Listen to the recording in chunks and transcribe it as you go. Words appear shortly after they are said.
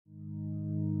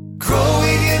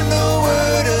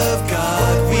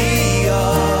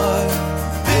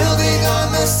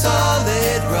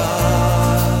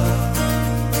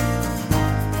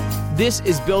This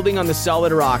is Building on the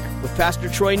Solid Rock with Pastor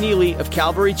Troy Neely of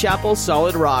Calvary Chapel,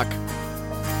 Solid Rock.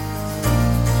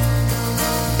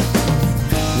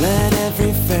 Let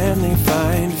every family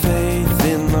find faith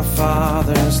in the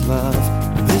Father's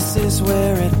love. This is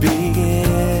where it begins.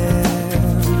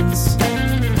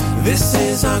 This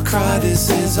is our cry, this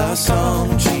is our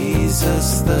song.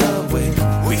 Jesus the way.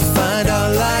 We find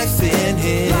our life in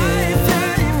Him.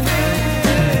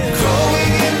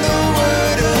 Growing in the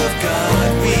Word of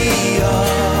God, we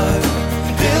are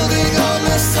building on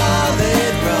the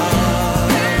solid rock.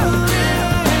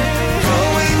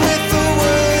 Growing with the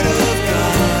Word of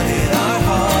God in our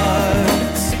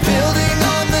hearts, building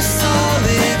on the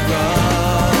solid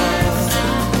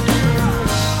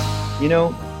rock. You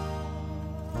know,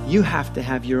 you have to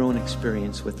have your own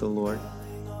experience with the Lord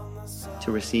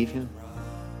to receive Him.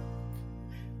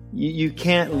 You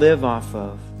can't live off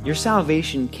of. Your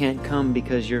salvation can't come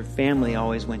because your family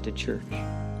always went to church.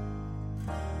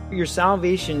 Your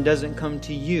salvation doesn't come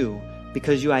to you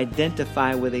because you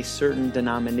identify with a certain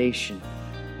denomination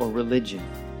or religion.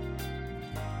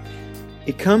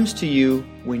 It comes to you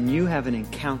when you have an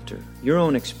encounter, your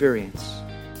own experience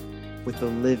with the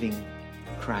living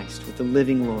Christ, with the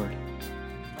living Lord.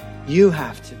 You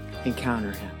have to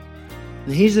encounter Him.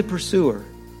 And He's a pursuer,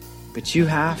 but you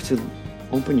have to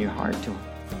open your heart to Him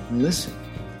and listen.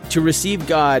 To receive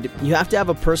God, you have to have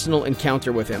a personal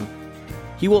encounter with Him.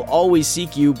 He will always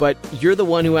seek you, but you're the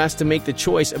one who has to make the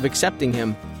choice of accepting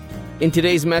Him. In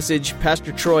today's message,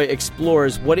 Pastor Troy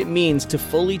explores what it means to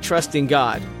fully trust in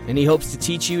God, and he hopes to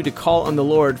teach you to call on the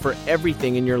Lord for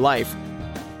everything in your life.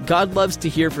 God loves to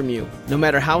hear from you, no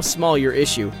matter how small your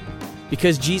issue.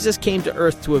 Because Jesus came to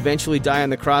earth to eventually die on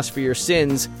the cross for your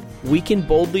sins, we can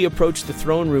boldly approach the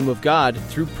throne room of God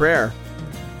through prayer.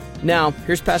 Now,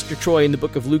 here's Pastor Troy in the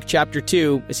book of Luke chapter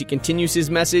 2 as he continues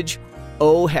his message,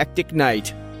 Oh Hectic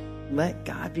Night. Let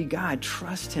God be God.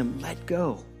 Trust Him. Let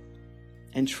go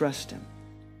and trust Him.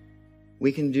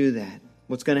 We can do that.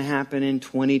 What's going to happen in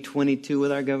 2022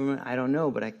 with our government? I don't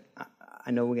know, but I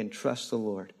know we can trust the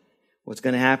Lord. What's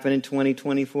going to happen in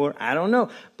 2024? I don't know,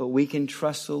 but we can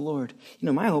trust the Lord. You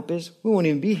know, my hope is we won't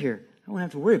even be here. I won't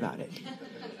have to worry about it.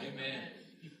 Amen.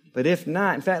 But if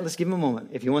not, in fact, let's give Him a moment.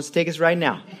 If He wants to take us right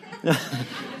now.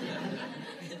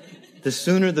 The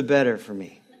sooner the better for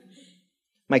me.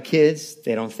 My kids,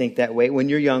 they don't think that way. When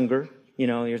you're younger, you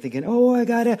know, you're thinking, oh, I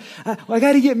gotta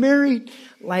get married.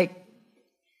 Like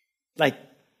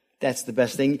that's the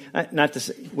best thing. Not to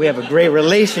say, we have a great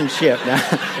relationship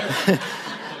now.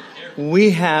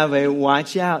 We have a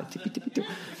watch out.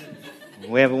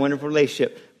 We have a wonderful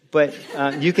relationship. But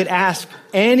you could ask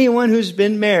anyone who's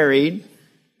been married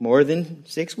more than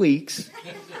 6 weeks.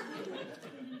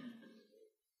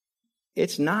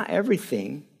 It's not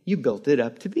everything you built it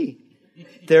up to be.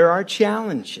 There are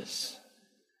challenges.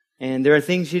 And there are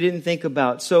things you didn't think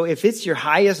about. So if it's your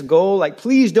highest goal, like,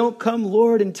 please don't come,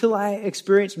 Lord, until I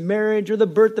experience marriage or the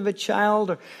birth of a child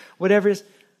or whatever it is,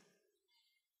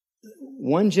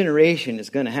 one generation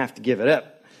is going to have to give it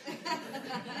up.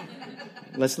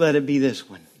 Let's let it be this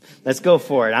one. Let's go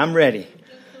for it. I'm ready.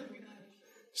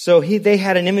 So they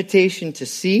had an invitation to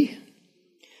see.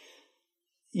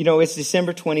 You know, it's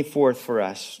December 24th for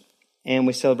us, and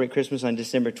we celebrate Christmas on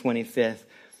December 25th.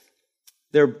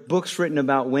 There are books written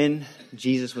about when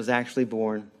Jesus was actually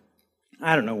born.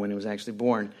 I don't know when he was actually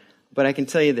born, but I can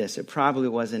tell you this, it probably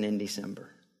wasn't in December.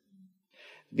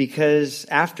 Because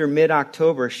after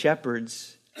mid-October,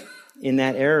 shepherds in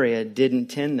that area didn't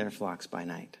tend their flocks by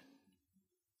night.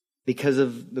 Because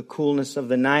of the coolness of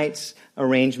the nights,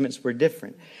 arrangements were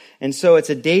different. And so it's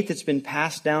a date that's been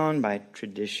passed down by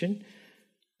tradition.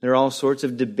 There are all sorts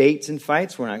of debates and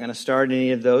fights. We're not going to start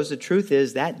any of those. The truth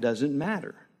is that doesn't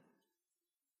matter.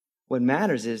 What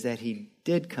matters is that He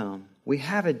did come. We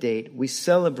have a date. We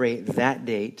celebrate that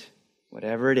date,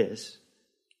 whatever it is.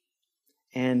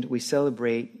 And we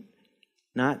celebrate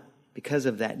not because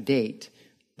of that date,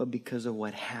 but because of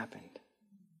what happened.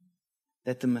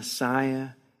 That the Messiah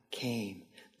came.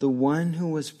 The one who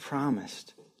was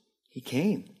promised, He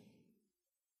came.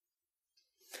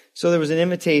 So there was an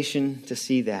invitation to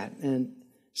see that. And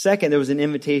second, there was an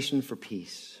invitation for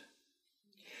peace.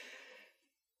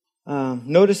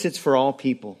 Notice it's for all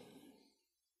people.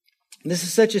 This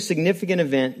is such a significant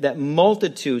event that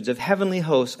multitudes of heavenly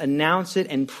hosts announce it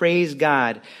and praise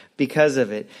God because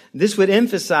of it. This would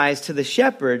emphasize to the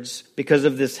shepherds, because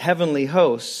of this heavenly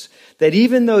hosts, that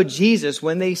even though Jesus,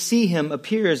 when they see Him,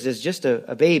 appears as just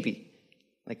a baby,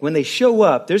 like when they show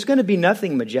up, there's going to be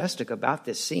nothing majestic about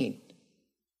this scene.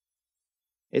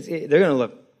 They're going to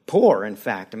look poor, in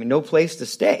fact. I mean, no place to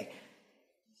stay.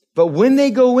 But when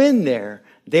they go in there,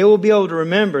 They will be able to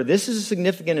remember this is a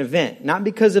significant event, not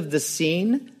because of the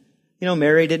scene. You know,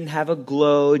 Mary didn't have a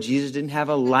glow. Jesus didn't have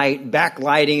a light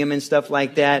backlighting him and stuff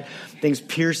like that. Things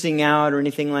piercing out or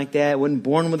anything like that. Wasn't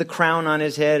born with a crown on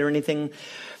his head or anything.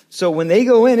 So when they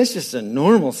go in, it's just a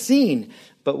normal scene.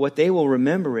 But what they will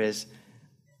remember is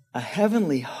a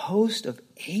heavenly host of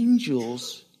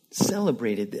angels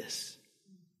celebrated this.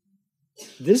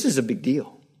 This is a big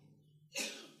deal.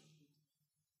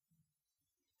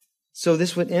 So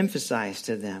this would emphasize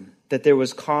to them that there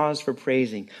was cause for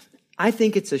praising. I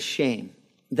think it's a shame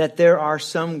that there are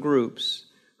some groups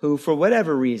who, for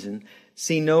whatever reason,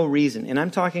 see no reason. And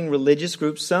I'm talking religious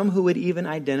groups, some who would even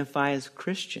identify as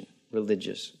Christian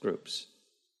religious groups,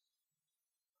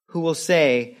 who will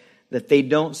say that they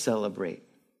don't celebrate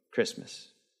Christmas.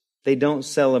 They don't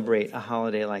celebrate a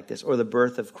holiday like this or the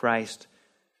birth of Christ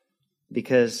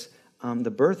because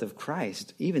the birth of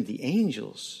Christ, even the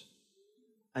angels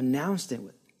announced it,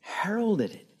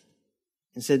 heralded it,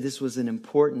 and said this was an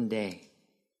important day.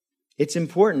 It's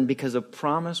important because a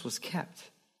promise was kept.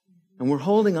 And we're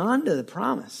holding on to the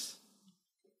promise.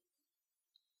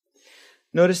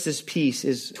 Notice this peace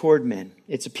is toward men.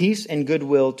 It's a peace and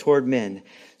goodwill toward men.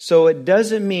 So it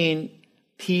doesn't mean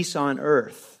peace on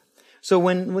earth. So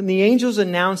when the angels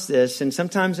announce this, and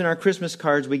sometimes in our Christmas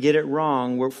cards we get it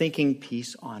wrong, we're thinking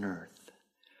peace on earth.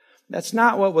 That's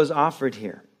not what was offered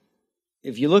here.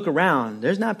 If you look around,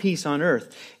 there's not peace on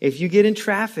earth. If you get in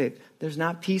traffic, there's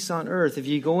not peace on earth. If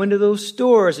you go into those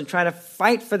stores and try to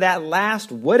fight for that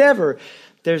last whatever,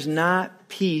 there's not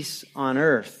peace on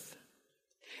earth.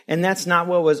 And that's not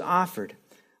what was offered.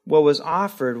 What was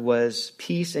offered was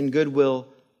peace and goodwill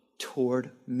toward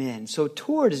men. So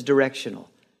toward is directional.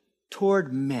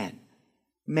 Toward men.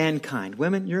 Mankind.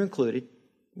 Women, you're included.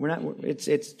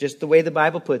 It's just the way the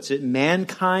Bible puts it.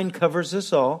 Mankind covers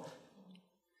us all.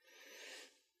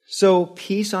 So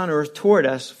peace on earth toward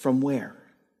us from where?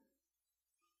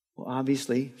 Well,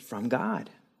 obviously from God.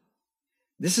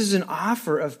 This is an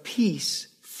offer of peace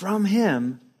from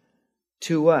Him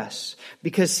to us.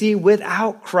 Because see,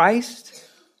 without Christ,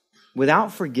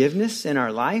 without forgiveness in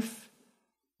our life,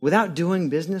 without doing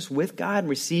business with God,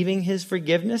 receiving His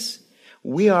forgiveness,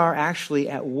 we are actually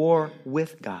at war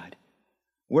with God.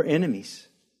 We're enemies.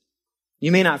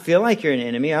 You may not feel like you're an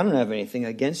enemy. I don't have anything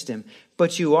against Him.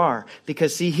 But you are.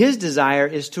 Because see, His desire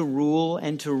is to rule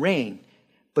and to reign.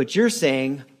 But you're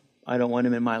saying, I don't want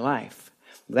Him in my life.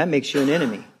 Well, that makes you an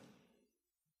enemy.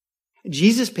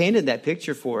 Jesus painted that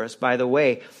picture for us, by the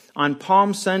way. On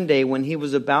Palm Sunday, when He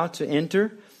was about to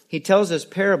enter, He tells this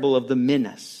parable of the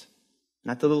minas.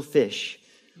 Not the little fish.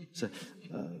 So,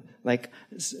 like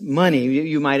money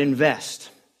you might invest.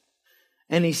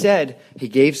 And He said, He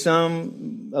gave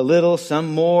some a little,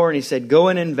 some more, and He said, go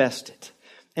and invest it.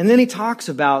 And then He talks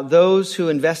about those who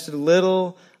invested a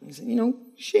little. He said,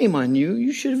 shame on you.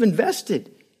 You should have invested.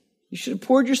 You should have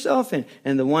poured yourself in.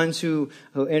 And the ones who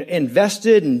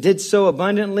invested and did so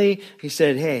abundantly, He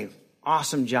said, hey,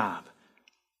 awesome job.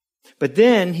 But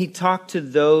then He talked to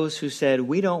those who said,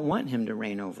 we don't want Him to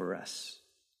reign over us.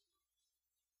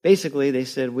 Basically, they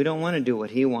said, we don't want to do what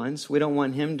He wants. We don't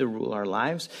want Him to rule our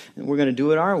lives. And we're going to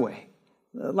do it our way.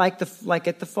 Like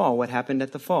at the fall. What happened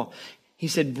at the fall? He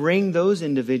said, bring those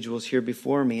individuals here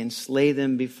before me and slay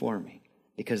them before me,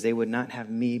 because they would not have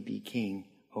me be king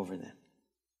over them.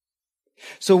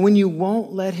 So when you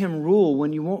won't let Him rule,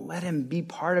 when you won't let Him be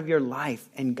part of your life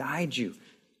and guide you,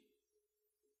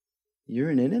 you're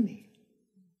an enemy.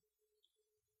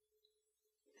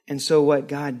 And so what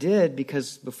God did,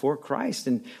 because before Christ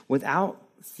and without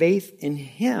faith in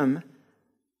Him,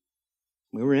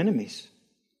 we were enemies,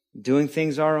 doing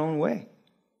things our own way,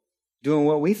 doing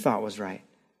what we thought was right.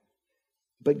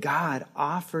 But God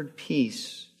offered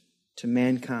peace to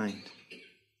mankind.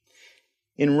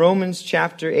 In Romans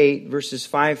chapter 8, verses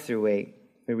 5 through 8,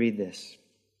 we read this.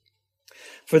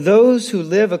 For those who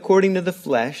live according to the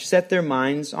flesh set their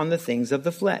minds on the things of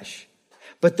the flesh.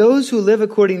 But those who live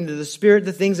according to the Spirit,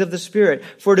 the things of the Spirit.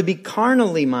 For to be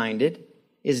carnally minded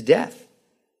is death,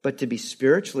 but to be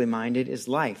spiritually minded is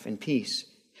life and peace.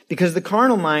 Because the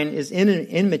carnal mind is in an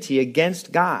enmity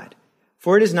against God,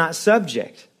 for it is not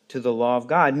subject to the law of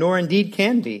God, nor indeed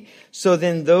can be. So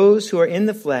then those who are in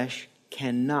the flesh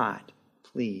cannot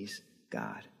please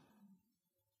God.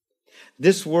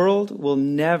 This world will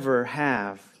never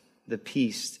have the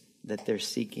peace that they're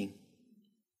seeking.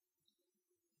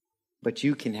 But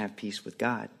you can have peace with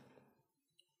God.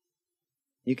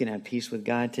 You can have peace with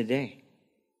God today.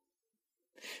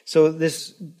 So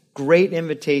this great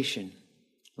invitation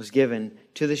was given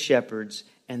to the shepherds,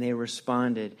 and they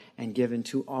responded and given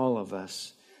to all of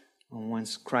us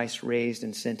once Christ raised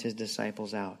and sent his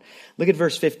disciples out. Look at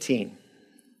verse 15.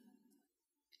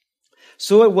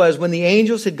 So it was when the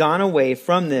angels had gone away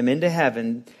from them into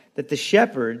heaven that the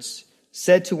shepherds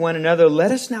said to one another,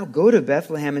 let us now go to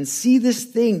Bethlehem and see this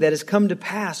thing that has come to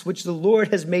pass, which the Lord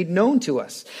has made known to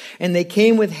us. And they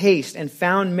came with haste and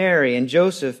found Mary and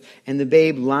Joseph and the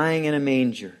babe lying in a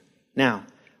manger. Now,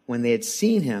 when they had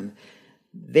seen him,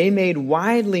 they made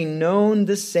widely known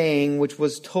the saying which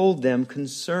was told them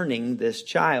concerning this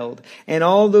child. And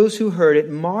all those who heard it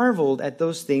marveled at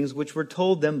those things which were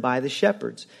told them by the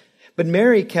shepherds. But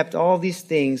Mary kept all these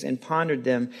things and pondered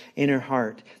them in her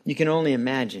heart. You can only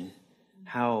imagine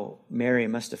how Mary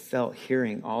must have felt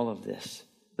hearing all of this.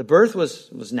 The birth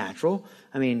was natural.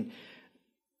 I mean,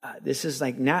 this is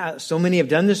like now, so many have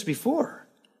done this before.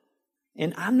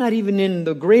 And I'm not even in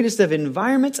the greatest of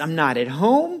environments. I'm not at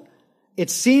home. It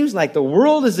seems like the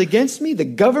world is against me. The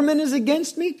government is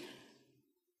against me.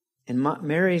 And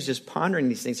Mary's just pondering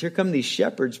these things. Here come these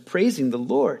shepherds praising the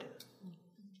Lord.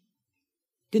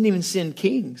 Didn't even send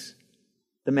kings.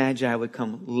 The Magi would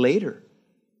come later.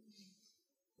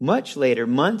 Much later,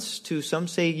 months to some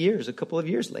say years, a couple of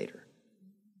years later.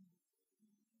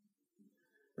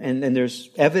 And there's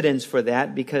evidence for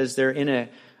that because they're in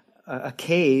a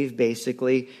cave,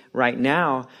 basically, right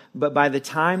now. But by the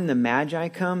time the Magi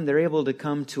come, they're able to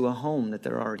come to a home that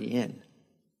they're already in.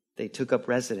 They took up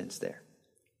residence there.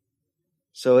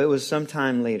 So it was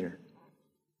sometime later.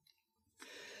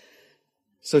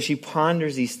 So she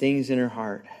ponders these things in her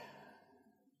heart.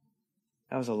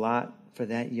 That was a lot for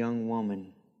that young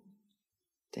woman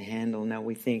to handle. Now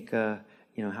we think,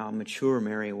 how mature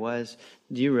Mary was.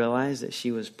 Do you realize that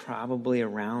she was probably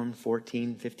around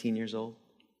 14, 15 years old?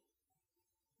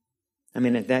 I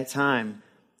mean, at that time,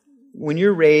 when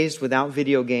you're raised without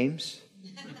video games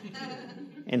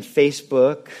and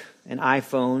Facebook and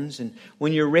iPhones, and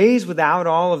when you're raised without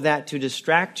all of that to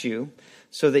distract you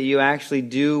so that you actually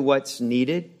do what's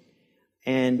needed,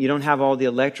 and you don't have all the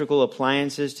electrical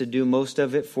appliances to do most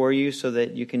of it for you so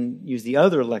that you can use the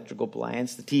other electrical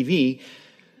appliance, the TV,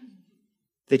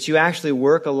 that you actually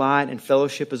work a lot, and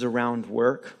fellowship is around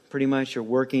work. Pretty much you're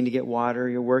working to get water,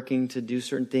 you're working to do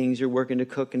certain things, you're working to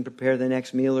cook and prepare the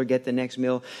next meal or get the next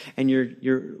meal, and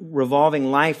you're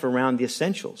revolving life around the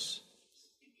essentials.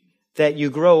 That you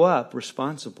grow up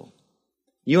responsible.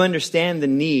 You understand the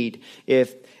need.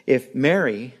 If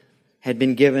Mary had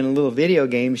been given a little video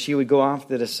game, she would go off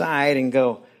to the side and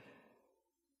go,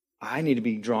 I need to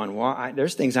be drawing water.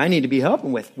 There's things I need to be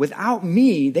helping with. Without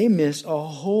me, they miss a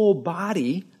whole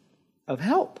body of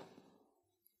help.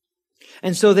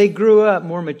 And so they grew up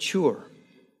more mature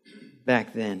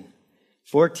back then.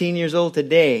 14 years old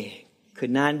today could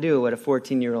not do what a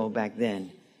 14-year-old back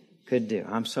then could do.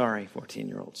 I'm sorry,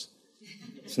 14-year-olds.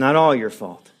 It's not all your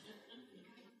fault.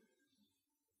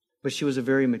 But she was a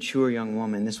very mature young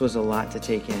woman. This was a lot to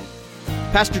take in.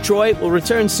 Pastor Troy will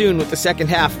return soon with the second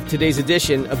half of today's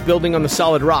edition of Building on the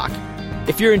Solid Rock.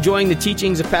 If you're enjoying the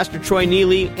teachings of Pastor Troy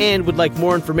Neely and would like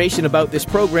more information about this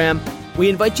program, we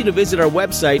invite you to visit our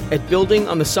website at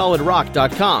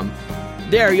buildingonthesolidrock.com.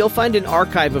 There, you'll find an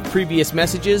archive of previous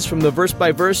messages from the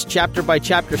verse-by-verse,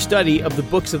 chapter-by-chapter study of the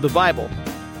books of the Bible.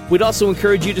 We'd also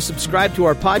encourage you to subscribe to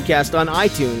our podcast on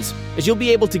iTunes, as you'll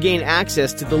be able to gain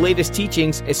access to the latest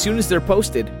teachings as soon as they're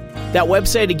posted. That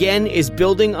website again is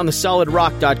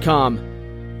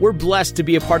buildingonthesolidrock.com. We're blessed to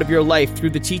be a part of your life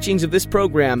through the teachings of this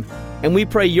program, and we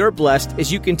pray you're blessed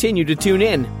as you continue to tune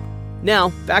in. Now,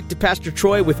 back to Pastor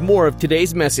Troy with more of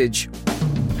today's message.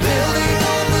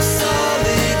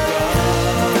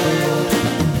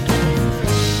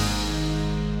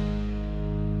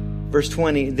 Verse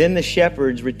 20, then the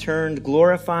shepherds returned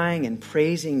glorifying and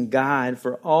praising God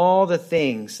for all the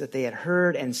things that they had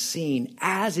heard and seen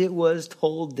as it was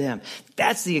told them.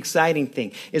 That's the exciting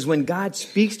thing, is when God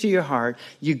speaks to your heart,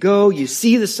 you go, you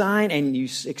see the sign and you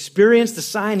experience the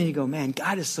sign and you go, man,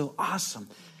 God is so awesome.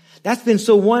 That's been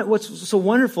what's so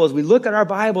wonderful is we look at our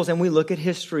Bibles and we look at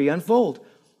history unfold.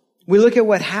 We look at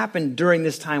what happened during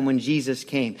this time when Jesus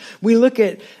came. We look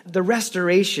at the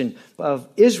restoration of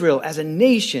Israel as a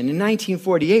nation in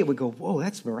 1948. We go, whoa,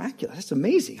 that's miraculous. That's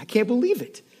amazing. I can't believe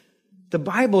it. The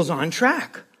Bible's on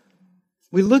track.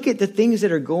 We look at the things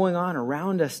that are going on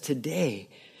around us today.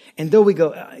 And though we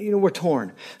go, we're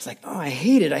torn. It's like, oh, I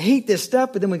hate it. I hate this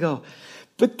stuff. But then we go,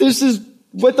 but this is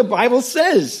what the Bible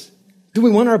says. Do we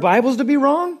want our Bibles to be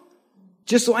wrong?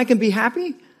 Just so I can be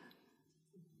happy?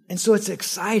 And so it's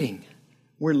exciting.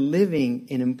 We're living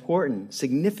in important,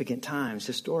 significant times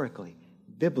historically,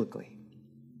 biblically.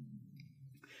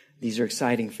 These are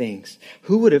exciting things.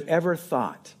 Who would have ever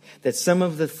thought that some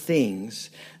of the things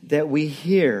that we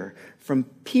hear from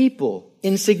people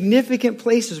in significant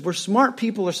places where smart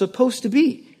people are supposed to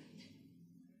be,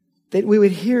 that we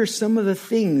would hear some of the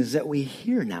things that we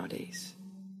hear nowadays?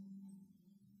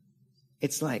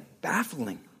 It's like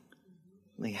baffling.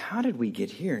 Like, how did we get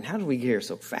here? And how did we get here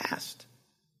so fast?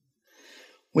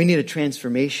 We need a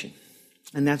transformation.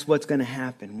 And that's what's going to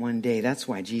happen one day. That's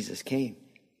why Jesus came.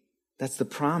 That's the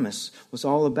promise. Was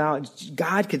all about,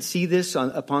 God could see this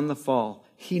upon the fall.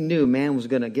 He knew man was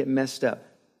going to get messed up.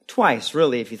 Twice,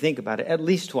 really, if you think about it. At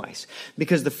least twice.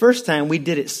 Because the first time we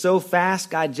did it so fast,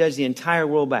 God judged the entire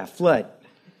world by a flood.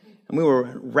 And we were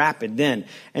rapid then.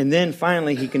 And then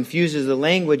finally he confuses the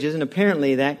languages, and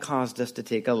apparently that caused us to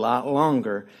take a lot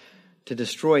longer to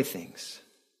destroy things.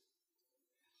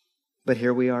 But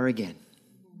here we are again.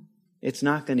 It's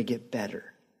not going to get better.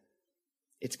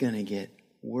 It's going to get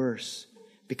worse.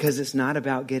 Because it's not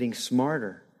about getting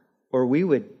smarter. Or we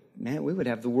would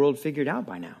have the world figured out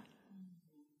by now.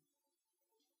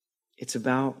 It's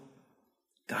about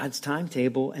God's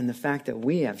timetable and the fact that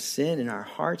we have sin in our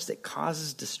hearts that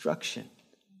causes destruction.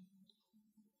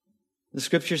 The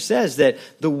scripture says that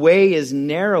the way is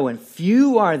narrow and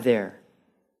few are there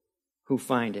who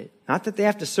find it. Not that they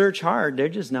have to search hard, they're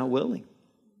just not willing.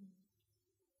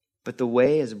 But the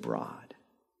way is broad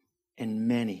and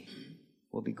many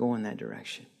will be going that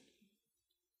direction.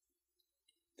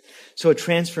 So a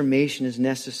transformation is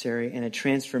necessary, and a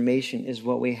transformation is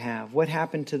what we have. What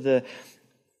happened to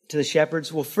the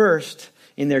shepherds? Well, first,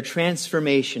 in their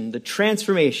transformation, the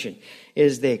transformation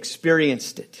is they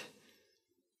experienced it.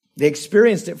 They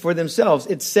experienced it for themselves.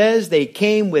 It says they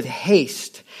came with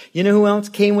haste. You know who else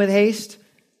came with haste?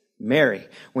 Mary.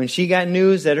 When she got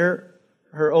news that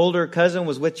her older cousin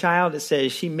was with child, it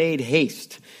says she made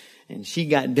haste. And she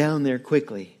got down there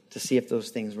quickly to see if those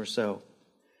things were so.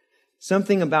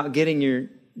 Something about getting your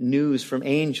news from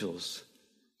angels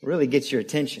really gets your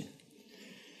attention.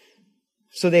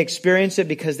 So they experienced it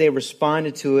because they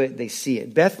responded to it. They see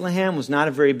it. Bethlehem was not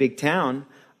a very big town,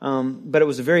 but it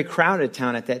was a very crowded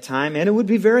town at that time. And it would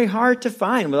be very hard to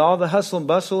find with all the hustle and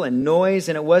bustle and noise.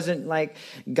 And it wasn't like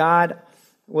God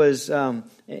was,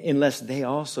 unless they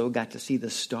also got to see the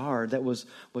star that was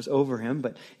over him.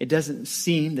 But it doesn't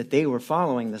seem that they were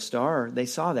following the star. They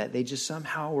saw that. They just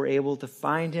somehow were able to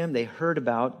find him. They heard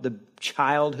about the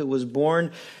child who was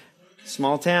born.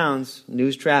 Small towns,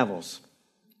 news travels.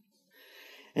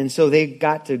 And so they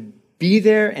got to be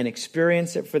there and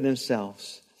experience it for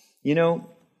themselves. You know,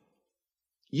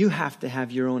 you have to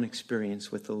have your own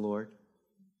experience with the Lord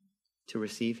to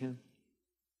receive him.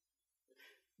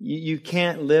 You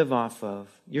can't live off of.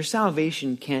 Your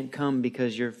salvation can't come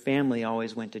because your family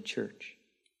always went to church.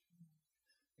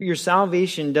 Your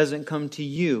salvation doesn't come to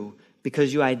you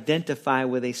because you identify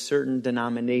with a certain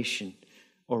denomination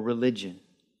or religion.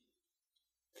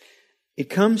 It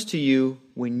comes to you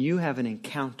when you have an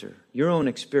encounter, your own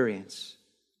experience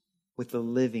with the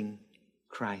living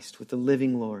Christ, with the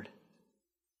living Lord.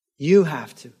 You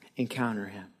have to encounter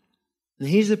him. And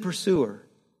he's the pursuer,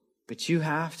 but you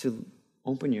have to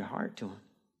open your heart to him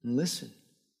and listen.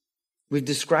 We've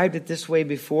described it this way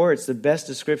before. It's the best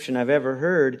description I've ever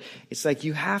heard. It's like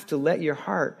you have to let your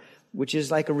heart, which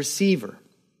is like a receiver,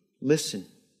 listen,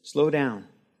 slow down,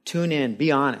 tune in,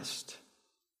 be honest.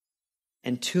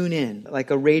 And tune in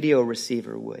like a radio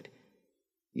receiver would.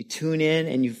 You tune in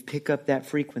and you pick up that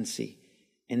frequency.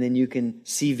 And then you can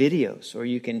see videos or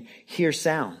you can hear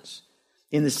sounds.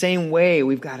 In the same way,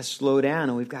 we've got to slow down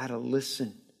and we've got to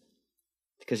listen.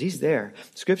 Because he's there.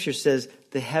 Scripture says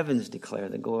the heavens declare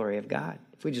the glory of God.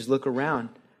 If we just look around,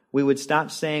 we would stop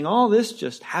saying, all this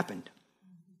just happened.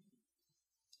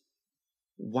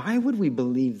 Why would we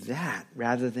believe that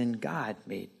rather than God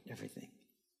made everything?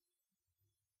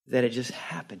 That it just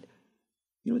happened.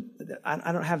 You know,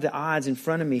 I don't have the odds in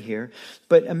front of me here,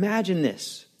 but imagine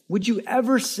this. Would you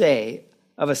ever say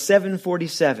of a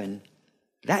 747,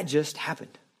 that just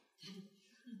happened?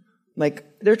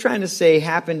 Like they're trying to say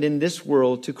happened in this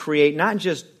world to create not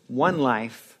just one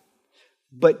life,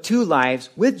 but two lives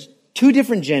with two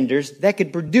different genders that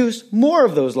could produce more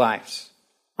of those lives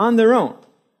on their own.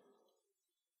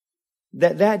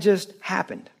 That just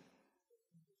happened.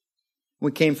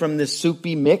 We came from this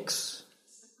soupy mix,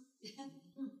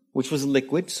 which was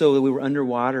liquid, so we were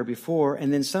underwater before,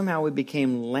 and then somehow we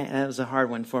became land. That was a hard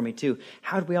one for me too.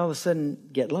 How did we all of a sudden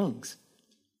get lungs?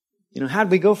 You know, how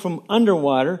did we go from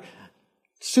underwater,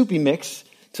 soupy mix,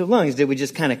 to lungs? Did we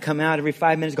just kind of come out every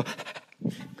 5 minutes,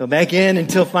 go back in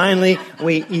until finally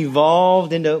we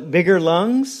evolved into bigger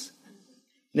lungs?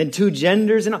 then 2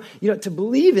 genders and all. To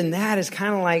believe in that is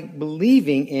kind of like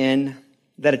believing in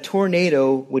that a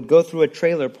tornado would go through a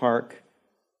trailer park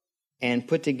and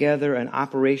put together an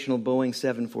operational Boeing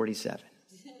 747.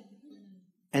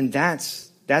 And that's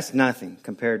nothing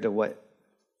compared to what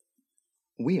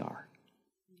we are.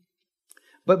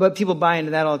 But people buy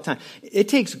into that all the time. It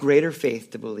takes greater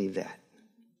faith to believe that.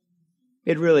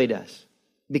 It really does.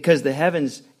 Because the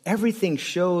heavens, everything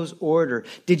shows order.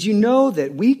 Did you know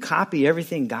that we copy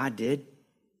everything God did?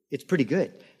 It's pretty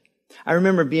good. I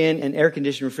remember being an air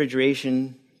conditioned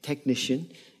refrigeration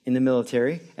technician in the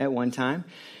military at one time.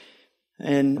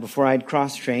 And before I'd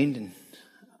cross-trained.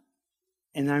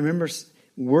 And I remember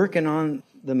working on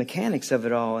the mechanics of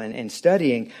it all and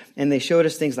studying. And they showed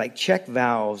us things like check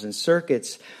valves and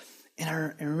circuits. And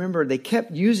I remember they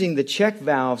kept using the check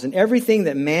valves and everything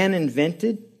that man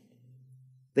invented,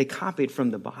 they copied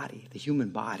from the body, the human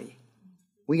body.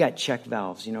 We got check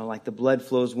valves, like the blood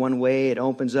flows one way, it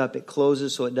opens up, it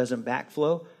closes so it doesn't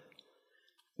backflow.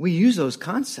 We use those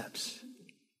concepts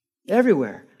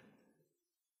everywhere.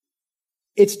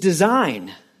 It's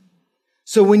design.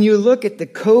 So when you look at the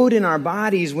code in our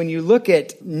bodies, when you look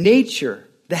at nature,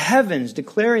 the heavens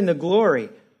declaring the glory,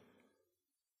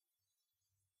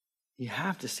 you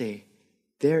have to say,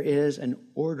 there is an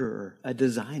orderer, a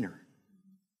designer.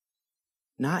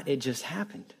 Not it just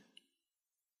happened.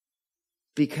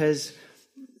 Because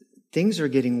things are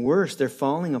getting worse. They're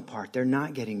falling apart. They're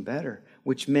not getting better.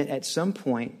 Which meant at some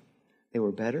point they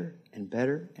were better and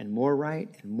better and more right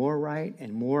and more right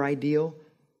and more ideal.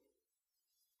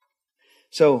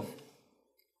 So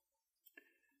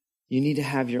you need to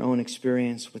have your own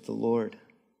experience with the Lord.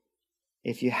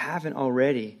 If you haven't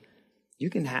already, you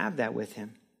can have that with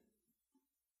Him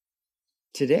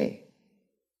today.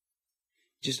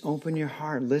 Just open your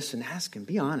heart, listen, ask Him,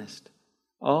 be honest.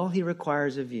 All He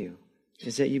requires of you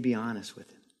is that you be honest with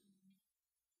Him.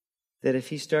 That if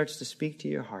He starts to speak to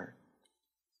your heart,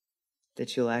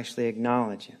 that you'll actually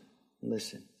acknowledge Him.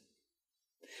 Listen.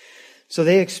 So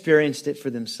they experienced it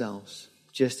for themselves,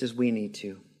 just as we need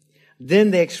to.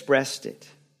 Then they expressed it.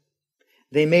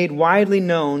 They made widely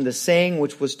known the saying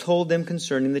which was told them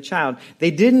concerning the child.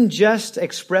 They didn't just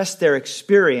express their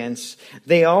experience,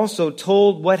 they also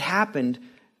told what happened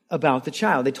about the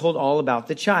child. They told all about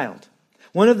the child.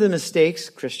 One of the mistakes,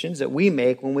 Christians, that we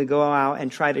make when we go out and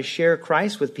try to share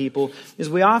Christ with people is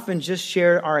we often just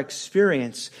share our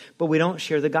experience, but we don't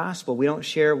share the gospel. We don't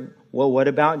share, well, what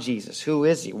about Jesus? Who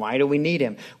is He? Why do we need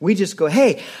Him? We just go,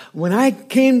 hey, when I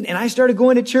came and I started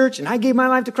going to church and I gave my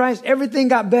life to Christ, everything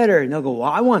got better. And they'll go,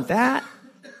 well, I want that.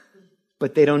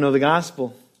 But they don't know the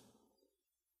gospel.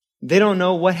 They don't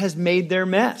know what has made their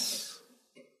mess.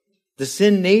 The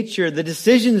sin nature, the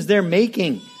decisions they're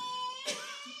making.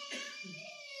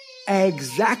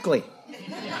 Exactly.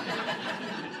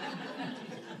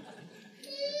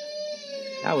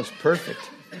 That was perfect.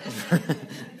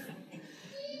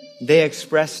 They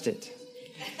expressed it.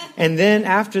 And then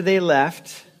after they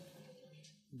left,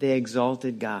 they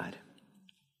exalted God.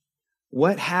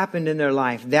 What happened in their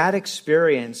life? That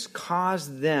experience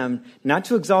caused them not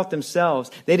to exalt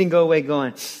themselves. They didn't go away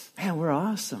going, man, we're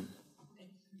awesome.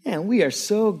 Man, we are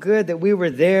so good that we were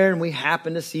there and we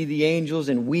happened to see the angels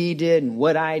and we did and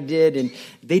what I did. And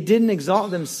they didn't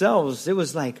exalt themselves. It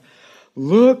was like,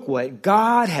 look what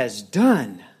God has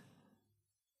done.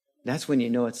 That's when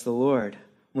you know it's the Lord,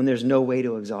 when there's no way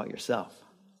to exalt yourself.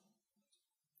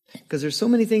 Because there's so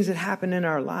many things that happen in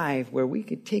our life where we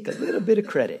could take a little bit of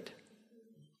credit.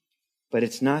 But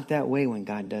it's not that way when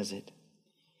God does it.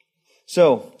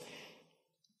 So,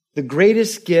 the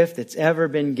greatest gift that's ever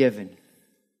been given,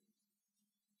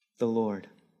 the Lord.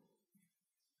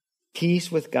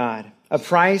 Peace with God. A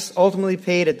price ultimately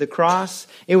paid at the cross.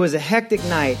 It was a hectic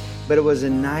night, but it was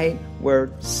a night where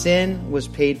sin was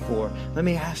paid for. Let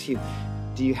me ask you,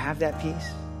 do you have that peace?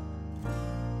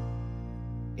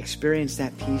 Experience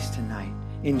that peace tonight.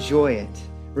 Enjoy it.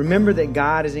 Remember that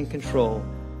God is in control.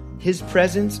 His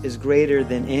presence is greater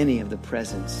than any of the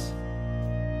presence.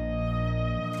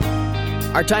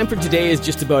 Our time for today is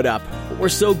just about up. But we're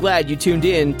so glad you tuned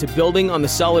in to Building on the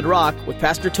Solid Rock with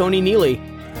Pastor Tony Neely.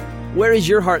 Where is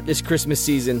your heart this Christmas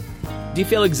season? Do you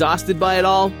feel exhausted by it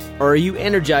all? Or are you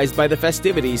energized by the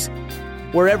festivities?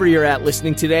 Wherever you're at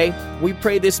listening today, we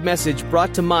pray this message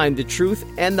brought to mind the truth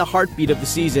and the heartbeat of the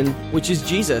season, which is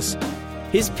Jesus.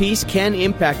 His peace can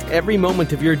impact every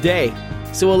moment of your day,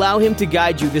 so allow Him to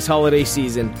guide you this holiday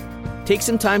season. Take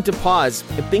some time to pause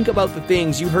and think about the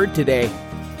things you heard today.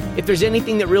 If there's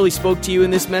anything that really spoke to you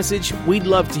in this message, we'd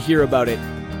love to hear about it.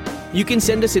 You can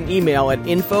send us an email at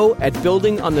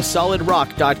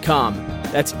info@buildingonthesolidrock.com.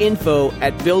 That's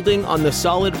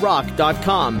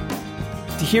info@buildingonthesolidrock.com.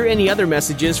 To hear any other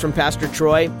messages from Pastor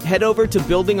Troy, head over to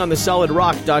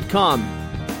buildingonthesolidrock.com.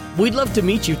 We'd love to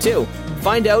meet you too.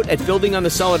 Find out at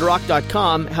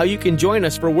buildingonthesolidrock.com how you can join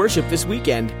us for worship this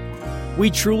weekend.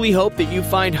 We truly hope that you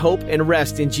find hope and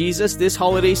rest in Jesus this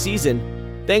holiday season.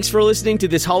 Thanks for listening to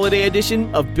this holiday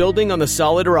edition of Building on the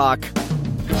Solid Rock.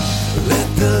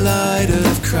 Let the light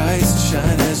of Christ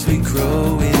shine as we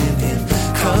grow in Him.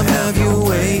 Come have your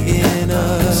way in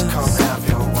us. Come have your